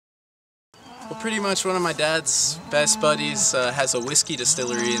Well, pretty much one of my dad's best buddies has a whiskey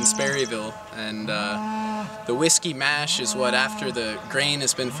distillery in Sperryville, and the whiskey mash is what, after the grain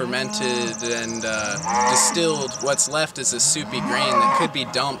has been fermented and distilled, what's left is a soupy grain that could be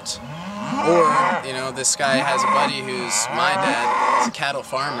dumped. Or, you know, this guy has a buddy who's my dad, is a cattle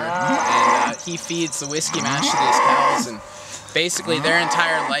farmer, and he feeds the whiskey mash to these cows, and basically their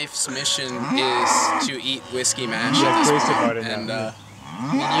entire life's mission is to eat whiskey mash at this point. And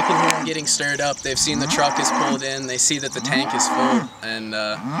I mean, you can hear them getting stirred up. They've seen the truck is pulled in, they see that the tank is full, and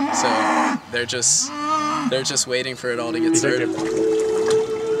so they're just waiting for it all to get started.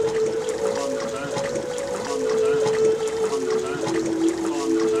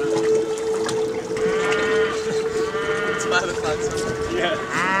 It's 5 o'clock somewhere. Yeah.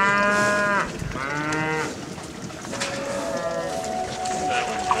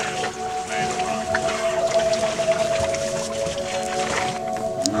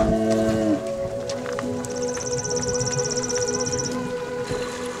 That one's